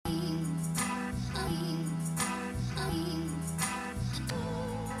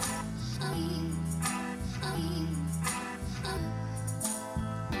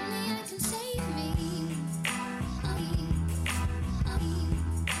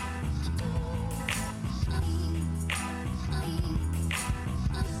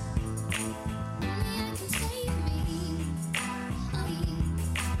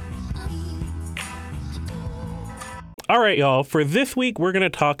All right, y'all. For this week, we're going to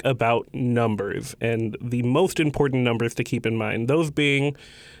talk about numbers and the most important numbers to keep in mind, those being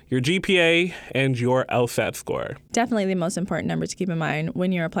your GPA and your LSAT score. Definitely the most important number to keep in mind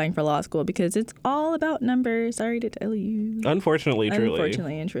when you're applying for law school because it's all about numbers. Sorry to tell you. Unfortunately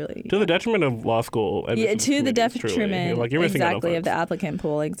and truly. To the detriment of law school. Yeah, to the detriment, like you're missing exactly, of the applicant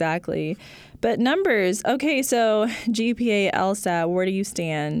pool, exactly. But numbers, okay, so GPA, LSAT, where do you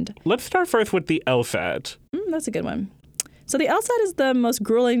stand? Let's start first with the LSAT. That's a good one. So the LSAT is the most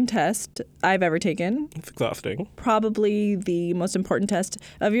grueling test I've ever taken. It's exhausting. Probably the most important test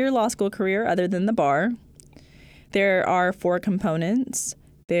of your law school career other than the bar. There are 4 components.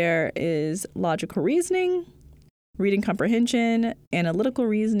 There is logical reasoning, reading comprehension, analytical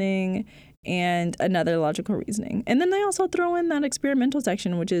reasoning, and another logical reasoning. And then they also throw in that experimental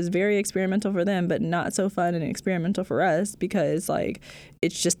section, which is very experimental for them, but not so fun and experimental for us because,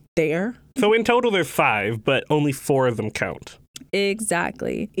 it's just there. So in total, there's 5, but only 4 of them count.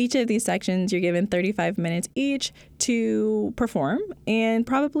 Exactly. Each of these sections, you're given 35 minutes each to perform and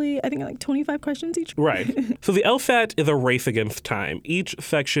probably, I think, 25 questions each. Right. So the LSAT is a race against time. Each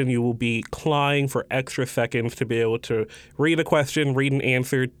section you will be clawing for extra seconds to be able to read a question, read an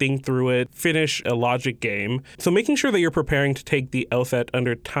answer, think through it, finish a logic game. So making sure that you're preparing to take the LSAT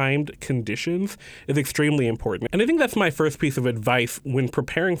under timed conditions is extremely important. And I think that's my first piece of advice when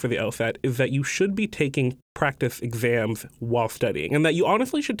preparing for the LSAT is that you should be taking practice exams while studying, and that you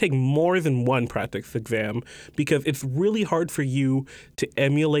honestly should take more than one practice exam because it's really hard for you to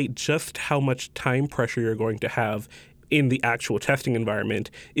emulate just how much time pressure you're going to have in the actual testing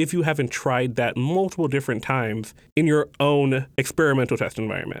environment if you haven't tried that multiple different times in your own experimental test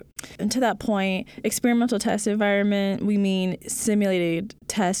environment. And to that point, experimental test environment, we mean simulated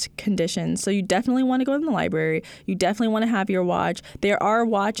test conditions. So you definitely want to go in the library. You definitely want to have your watch. There are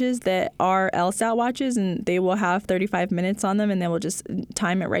watches that are LSAT watches, and they will have 35 minutes on them, and they will just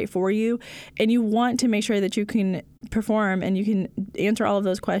time it right for you. And you want to make sure that you can perform and you can answer all of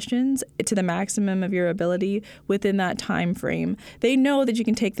those questions to the maximum of your ability within that time frame. They know that you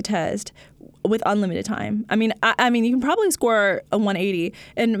can take the test with unlimited time. I mean, you can probably score a 180,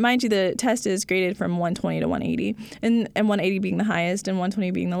 and mind you, the test is graded from 120 to 180, and 180 being the highest and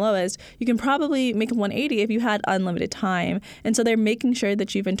 120 being the lowest. You can probably make a 180 if you had unlimited time, and so they're making sure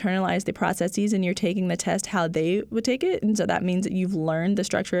that you've internalized the processes and you're taking the test how they would take it, and so that means that you've learned the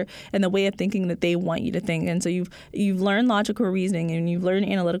structure and the way of thinking that they want you to think, and so you've learned logical reasoning and you've learned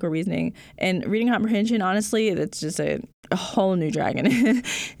analytical reasoning, and reading comprehension. Honestly, it's just a whole new dragon.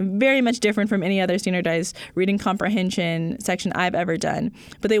 Very much different from any other standardized reading comprehension section I've ever done.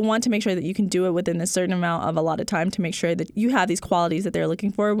 But they want to make sure that you can do it within a certain amount of allotted time to make sure that you have these qualities that they're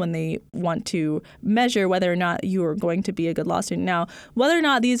looking for when they want to measure whether or not you are going to be a good law student. Now, whether or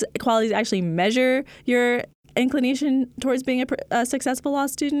not these qualities actually measure your inclination towards being a successful law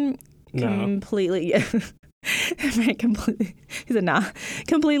student, completely. Right, completely. He said, nah,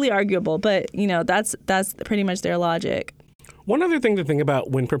 completely arguable. But, that's pretty much their logic. One other thing to think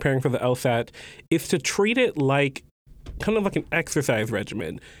about when preparing for the LSAT is to treat it like kind of like an exercise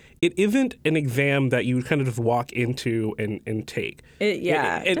regimen. It isn't an exam that you kind of just walk into and take.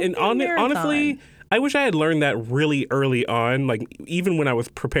 Honestly, I wish I had learned that really early on, like even when I was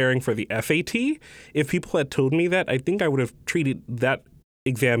preparing for the SAT. If people had told me that, I think I would have treated that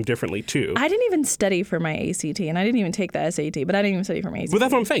exam differently too. I didn't even study for my ACT, and I didn't even take the SAT, but I didn't even study for my ACT. But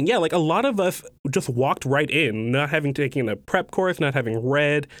that's what I'm saying. Yeah, like a lot of us just walked right in, not having taken a prep course, not having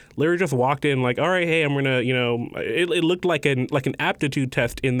read. Literally just walked in like, all right, hey, I'm gonna, it looked like an aptitude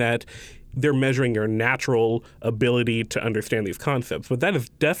test in that they're measuring your natural ability to understand these concepts. But that is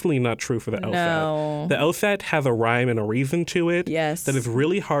definitely not true for the LSAT. No. The LSAT has a rhyme and a reason to it. Yes. That is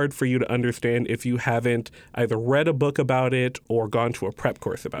really hard for you to understand if you haven't either read a book about it or gone to a prep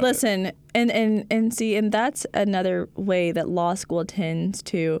course about it. Listen, and that's another way that law school tends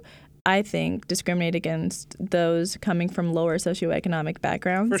to, I think, discriminate against those coming from lower socioeconomic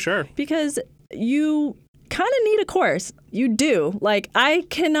backgrounds. For sure. Because you kind of need a course. You do. Like, I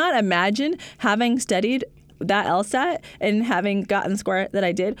cannot imagine having studied that LSAT and having gotten the score that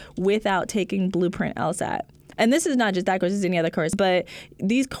I did without taking Blueprint LSAT. And this is not just that course, it's any other course, but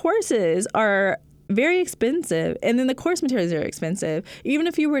these courses are very expensive, and then the course materials are expensive. Even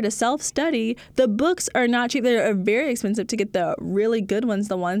if you were to self-study, the books are not cheap. They're very expensive to get the really good ones,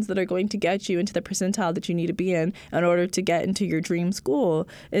 the ones that are going to get you into the percentile that you need to be in order to get into your dream school.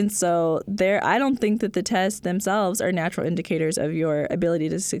 And so I don't think that the tests themselves are natural indicators of your ability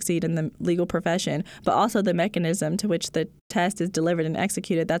to succeed in the legal profession, but also the mechanism to which the test is delivered and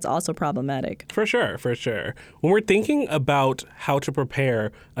executed, that's also problematic. For sure, for sure. When we're thinking about how to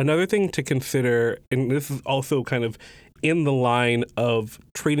prepare, another thing to consider, and this is also kind of in the line of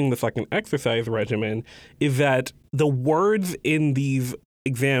treating this like an exercise regimen, is that the words in these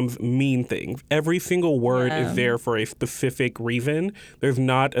exams mean things. Every single word is there for a specific reason. There's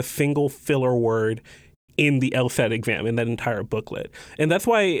not a single filler word in the LSAT exam, in that entire booklet. And that's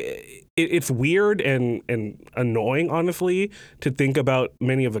why it's weird and annoying, honestly, to think about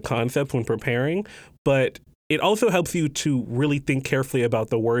many of the concepts when preparing. But it also helps you to really think carefully about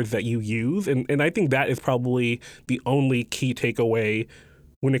the words that you use. And I think that is probably the only key takeaway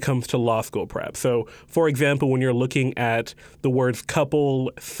when it comes to law school prep. So, for example, when you're looking at the words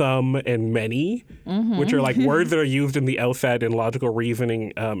couple, some, and many, which are like words that are used in the LSAT in logical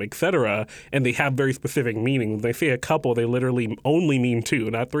reasoning, et cetera, and they have very specific meanings. When they say a couple, they literally only mean two,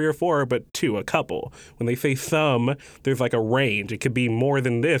 not three or four, but two, a couple. When they say some, there's like a range. It could be more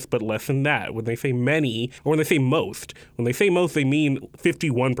than this, but less than that. When they say many, or when they say most, they mean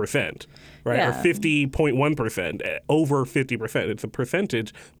 51%. Right? Yeah. Or 50.1%, over 50%. It's a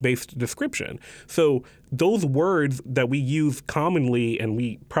percentage-based description. So those words that we use commonly and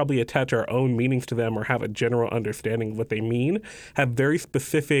we probably attach our own meanings to them or have a general understanding of what they mean have very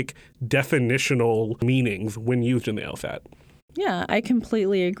specific definitional meanings when used in the LSAT. Yeah, I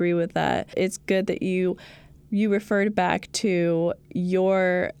completely agree with that. It's good that you referred back to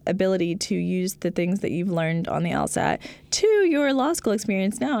your ability to use the things that you've learned on the LSAT to your law school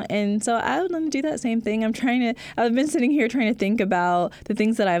experience now. And so I would want to do that same thing. I've been sitting here trying to think about the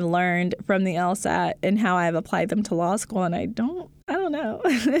things that I've learned from the LSAT and how I've applied them to law school. And I don't know.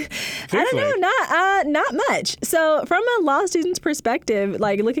 Not much. So from a law student's perspective,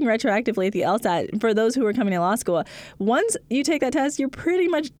 like looking retroactively at the LSAT, for those who are coming to law school, once you take that test, you're pretty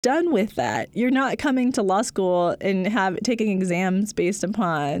much done with that. You're not coming to law school and taking exams based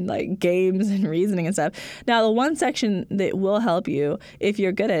upon like games and reasoning and stuff. Now, the one section that will help you if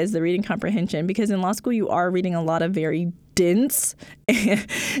you're good at it is the reading comprehension, because in law school you are reading a lot of very dense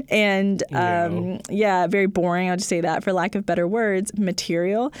and very boring, I'll just say that for lack of better words,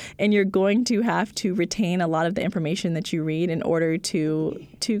 material, and you're going to have to retain a lot of the information that you read in order to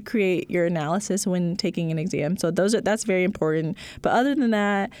create your analysis when taking an exam. So that's very important. But other than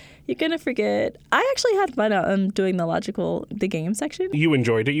that, you're gonna forget. I actually had fun doing the game section. You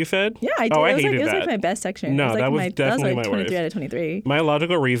enjoyed it, you said? Yeah, I did. It was like my best section. No, that was definitely my 23 worst. out of 23. My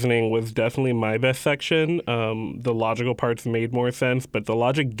logical reasoning was definitely my best section. The logical parts made more sense, but the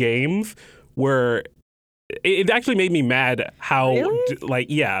logic games were... It actually made me mad how, really?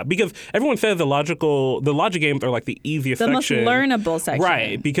 because everyone says the logic games are like the easiest section. The most learnable section.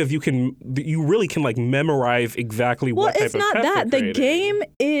 Right, because you really can like memorize exactly what type of test Well, it's not that. The game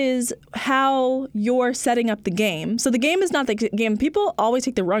is how you're setting up the game. So the game is not the game. People always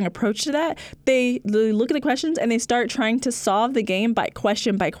take the wrong approach to that. They look at the questions and they start trying to solve the game by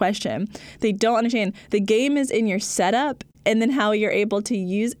question. They don't understand. The game is in your setup and then how you're able to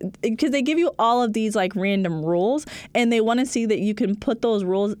use, because they give you all of these like random rules and they want to see that you can put those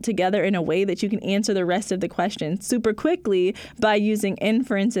rules together in a way that you can answer the rest of the questions super quickly by using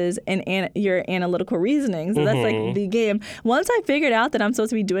inferences and your analytical reasoning. So that's like the game. Once I figured out that I'm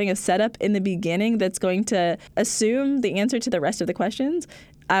supposed to be doing a setup in the beginning that's going to assume the answer to the rest of the questions,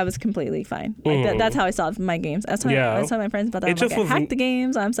 I was completely fine. Like that's how I solved my games. That's how I tell my friends about that. I hacked the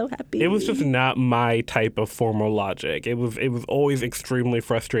games. I'm so happy. It was just not my type of formal logic. It was always extremely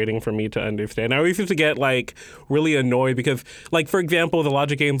frustrating for me to understand. I always used to get like really annoyed because, like, for example, the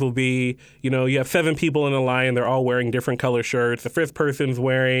logic games will be, you have 7 people in a line. They're all wearing different color shirts. The first person's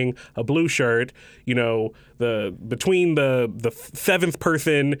wearing a blue shirt. Between the 7th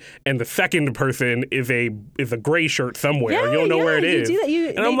person and the second person is a gray shirt somewhere. You don't know where it is. You do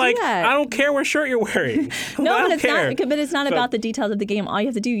that. And I'm like, I don't care what shirt you're wearing. But it's not about the details of the game. All you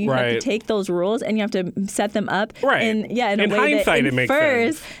have to do, you have to take those rules and you have to set them up. Right. In a way that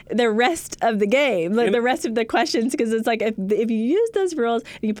infers the rest of the game, like the rest of the questions, because it's like if you use those rules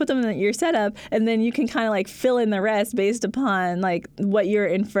and you put them in your setup, and then you can kind of like fill in the rest based upon like what you're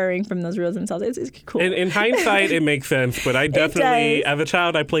inferring from those rules themselves. It's cool. In hindsight, it makes sense, but I definitely, as a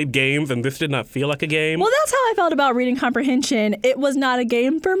child, I played games, and this did not feel like a game. Well, that's how I felt about reading comprehension. It was not a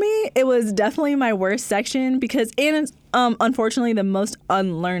game for me. It was definitely my worst section because it's unfortunately the most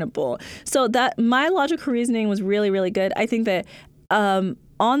unlearnable. So that my logical reasoning was really, really good. I think that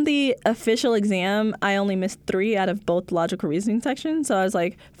on the official exam, I only missed 3 out of both logical reasoning sections. So I was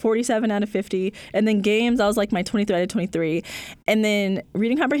like 47 out of 50. And then games, I was like my 23 out of 23. And then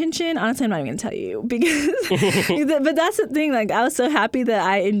reading comprehension, honestly, I'm not even going to tell you because, but that's the thing. Like, I was so happy that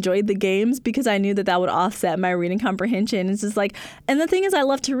I enjoyed the games because I knew that that would offset my reading comprehension. It's just like, and the thing is, I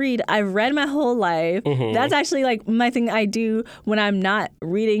love to read. I've read my whole life. That's actually like my thing I do when I'm not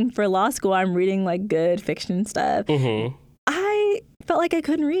reading for law school. I'm reading like good fiction stuff. I felt like I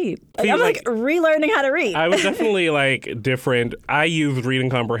couldn't read. Like, I'm like relearning how to read. I was definitely like different. I used reading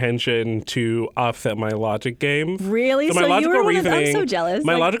comprehension to offset my logic games. Really? So my you were one of them? I'm so jealous.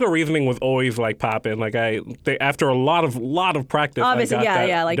 My logical reasoning was always like popping. Like after a lot of practice, obviously, I got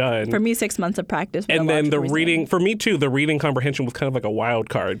that like done. For me, 6 months of practice. And then the reading, for me too, the reading comprehension was kind of like a wild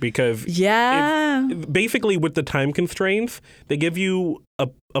card because basically with the time constraints, they give you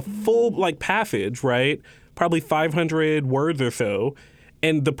a full like passage, right? Probably 500 words or so.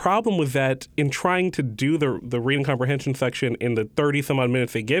 And the problem was that in trying to do the reading comprehension section in the 30-some-odd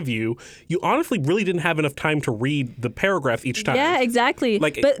minutes they give you, you honestly really didn't have enough time to read the paragraph each time. Yeah, exactly.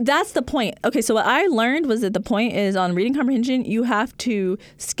 But that's the point. Okay, so what I learned was that the point is on reading comprehension, you have to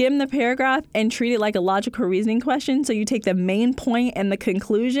skim the paragraph and treat it like a logical reasoning question. So you take the main point and the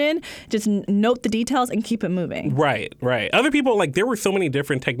conclusion, just note the details and keep it moving. Right. Other people, like, there were so many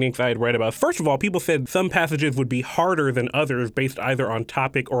different techniques I had read about. First of all, people said some passages would be harder than others based either on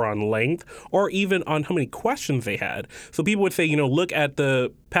topic or on length, or even on how many questions they had. So people would say, look at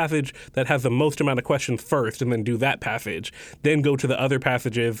the passage that has the most amount of questions first and then do that passage. Then go to the other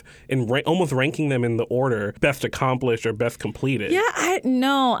passages and almost ranking them in the order best accomplished or best completed. Yeah,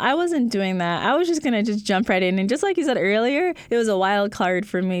 I wasn't doing that. I was just going to just jump right in. And just like you said earlier, it was a wild card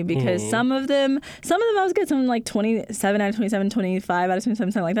for me because some of them I was good. Some like 27 out of 27, 25 out of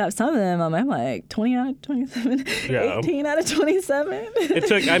 27, something like that. Some of them I'm like 20 out of 27, 18 out of 27. It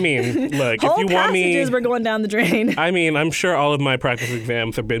took, look, whole if you want me... passages were going down the drain. I'm sure all of my practice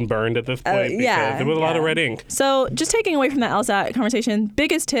exams have been burned at this point because there was a lot of red ink. So just taking away from that LSAT conversation,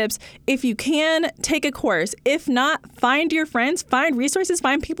 biggest tips, if you can, take a course. If not, find your friends, find resources,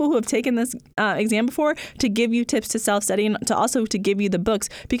 find people who have taken this exam before to give you tips to self-study and to give you the books,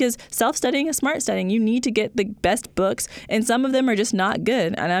 because self-studying is smart studying. You need to get the best books, and some of them are just not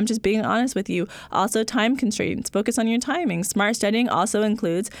good, and I'm just being honest with you. Also, time constraints. Focus on your timing. Smart studying also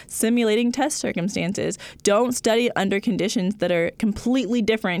includes simulating test circumstances. Don't study under conditions that are completely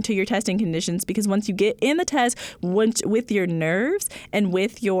different to your testing conditions, because once you get in the test, with your nerves and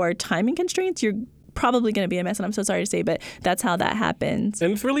with your timing constraints, you're probably going to be a mess, and I'm so sorry to say, but that's how that happens.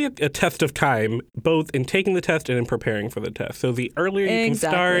 And it's really a test of time, both in taking the test and in preparing for the test. So the earlier you can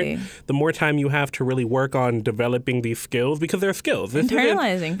start, the more time you have to really work on developing these skills, because they're skills. This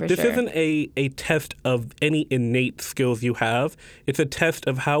isn't a test of any innate skills you have. It's a test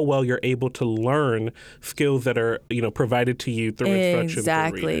of how well you're able to learn skills that are, provided to you through instruction.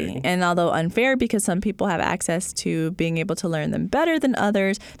 Exactly. And although unfair, because some people have access to being able to learn them better than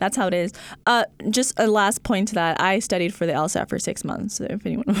others, that's how it is. Just a last point to that, I studied for the LSAT for 6 months, so if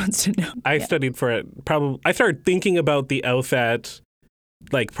anyone wants to know. I studied for it. I started thinking about the LSAT,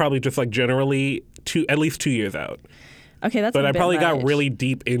 probably just generally at least 2 years out. Okay, that's But I probably got really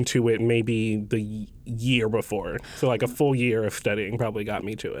deep into it maybe the year before. So a full year of studying probably got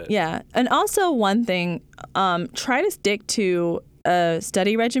me to it. Yeah. And also one thing, try to stick to a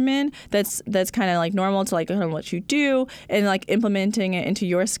study regimen that's kind of normal to kind of what you do, and implementing it into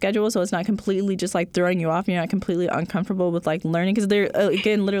your schedule, so it's not completely just throwing you off and you're not completely uncomfortable with learning, because they're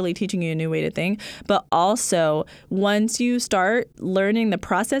again literally teaching you a new way to think. But also, once you start learning the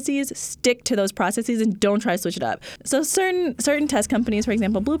processes, stick to those processes and don't try to switch it up. So certain test companies, for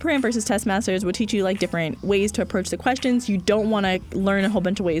example Blueprint versus Test Masters, will teach you different ways to approach the questions. You don't want to learn a whole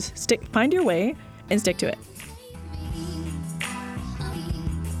bunch of ways. Find your way and stick to it.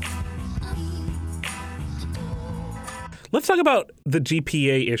 Let's talk about the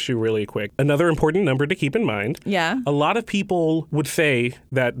GPA issue really quick. Another important number to keep in mind. Yeah. A lot of people would say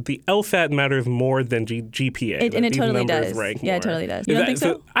that the LSAT matters more than GPA. And it totally does. Yeah, it totally does. You don't think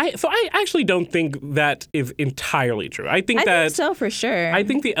so? I actually don't think that is entirely true. I think so, for sure. I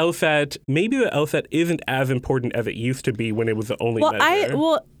think the LSAT isn't as important as it used to be when it was the only measure.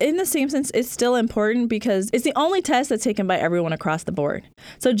 Well, in the same sense, it's still important because it's the only test that's taken by everyone across the board.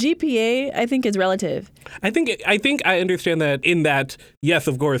 So GPA, I think, is relative. I think I understand understand that yes,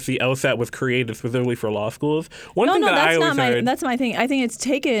 of course, the LSAT was created specifically for law schools. That's my thing. I think it's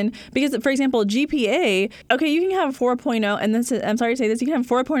taken because, for example, GPA, okay, you can have a 4.0, and I'm sorry to say this, you can have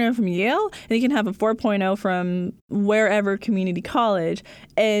a 4.0 from Yale, and you can have a 4.0 from wherever community college.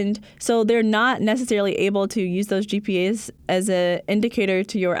 And so they're not necessarily able to use those GPAs as an indicator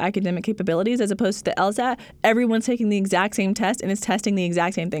to your academic capabilities, as opposed to the LSAT. Everyone's taking the exact same test and is testing the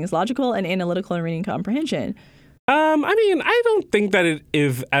exact same things, logical and analytical and reading comprehension. I don't think that it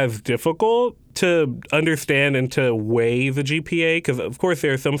is as difficult to understand and to weigh the GPA, because of course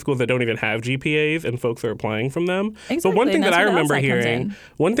there are some schools that don't even have GPAs and folks are applying from them. Exactly. But one thing that I remember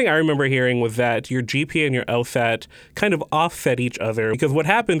hearing was that your GPA and your LSAT kind of offset each other, because what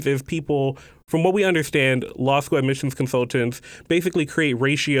happens is people, from what we understand, law school admissions consultants basically create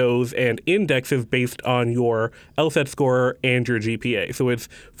ratios and indexes based on your LSAT score and your GPA. So it's,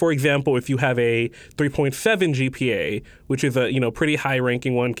 for example, if you have a 3.7 GPA, which is a pretty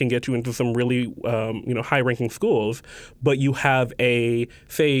high-ranking one, can get you into some really high-ranking schools, but you have a,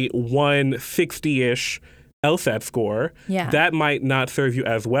 say, 160-ish LSAT score, that might not serve you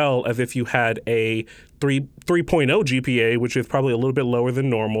as well as if you had a 3.0 GPA, which is probably a little bit lower than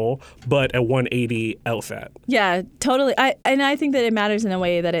normal, but a 180 LSAT. Yeah, totally. I think that it matters in a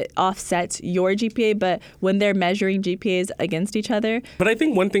way that it offsets your GPA, but when they're measuring GPAs against each other. But I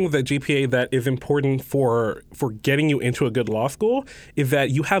think one thing with the GPA that is important for getting you into a good law school is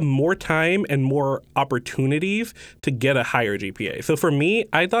that you have more time and more opportunities to get a higher GPA. So for me,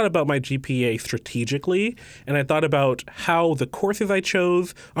 I thought about my GPA strategically, and I thought about how the courses I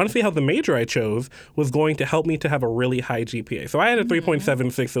chose, honestly how the major I chose, was going to help me to have a really high GPA. So I had a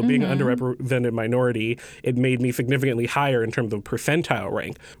 3.76, so being an underrepresented minority, it made me significantly higher in terms of percentile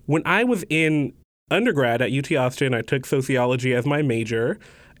rank. When I was in undergrad at UT Austin, I took sociology as my major,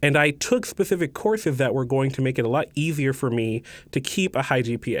 and I took specific courses that were going to make it a lot easier for me to keep a high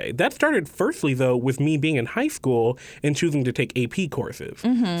GPA. That started firstly, though, with me being in high school and choosing to take AP courses.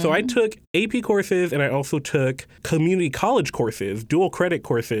 So I took AP courses, and I also took community college courses, dual credit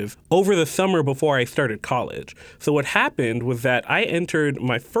courses, over the summer before I started college. So what happened was that I entered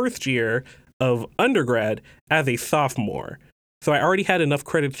my first year of undergrad as a sophomore. So I already had enough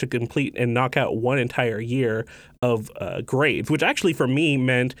credits to complete and knock out one entire year of grades, which actually for me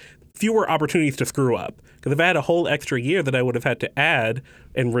meant fewer opportunities to screw up. Because if I had a whole extra year that I would have had to add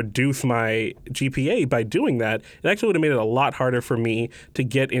and reduce my GPA by doing that, it actually would have made it a lot harder for me to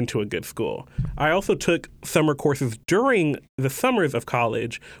get into a good school. I also took summer courses during the summers of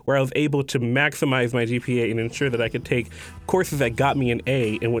college where I was able to maximize my GPA and ensure that I could take courses that got me an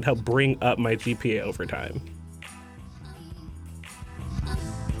A and would help bring up my GPA over time.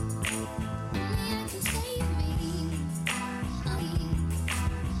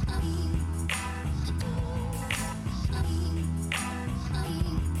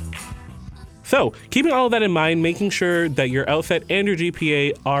 So, keeping all of that in mind, making sure that your LSAT and your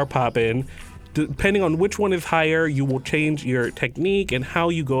GPA are popping. Depending on which one is higher, you will change your technique and how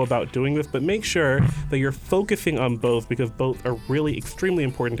you go about doing this, but make sure that you're focusing on both, because both are really extremely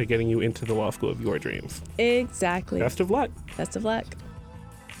important to getting you into the law school of your dreams. Exactly. Best of luck. Best of luck.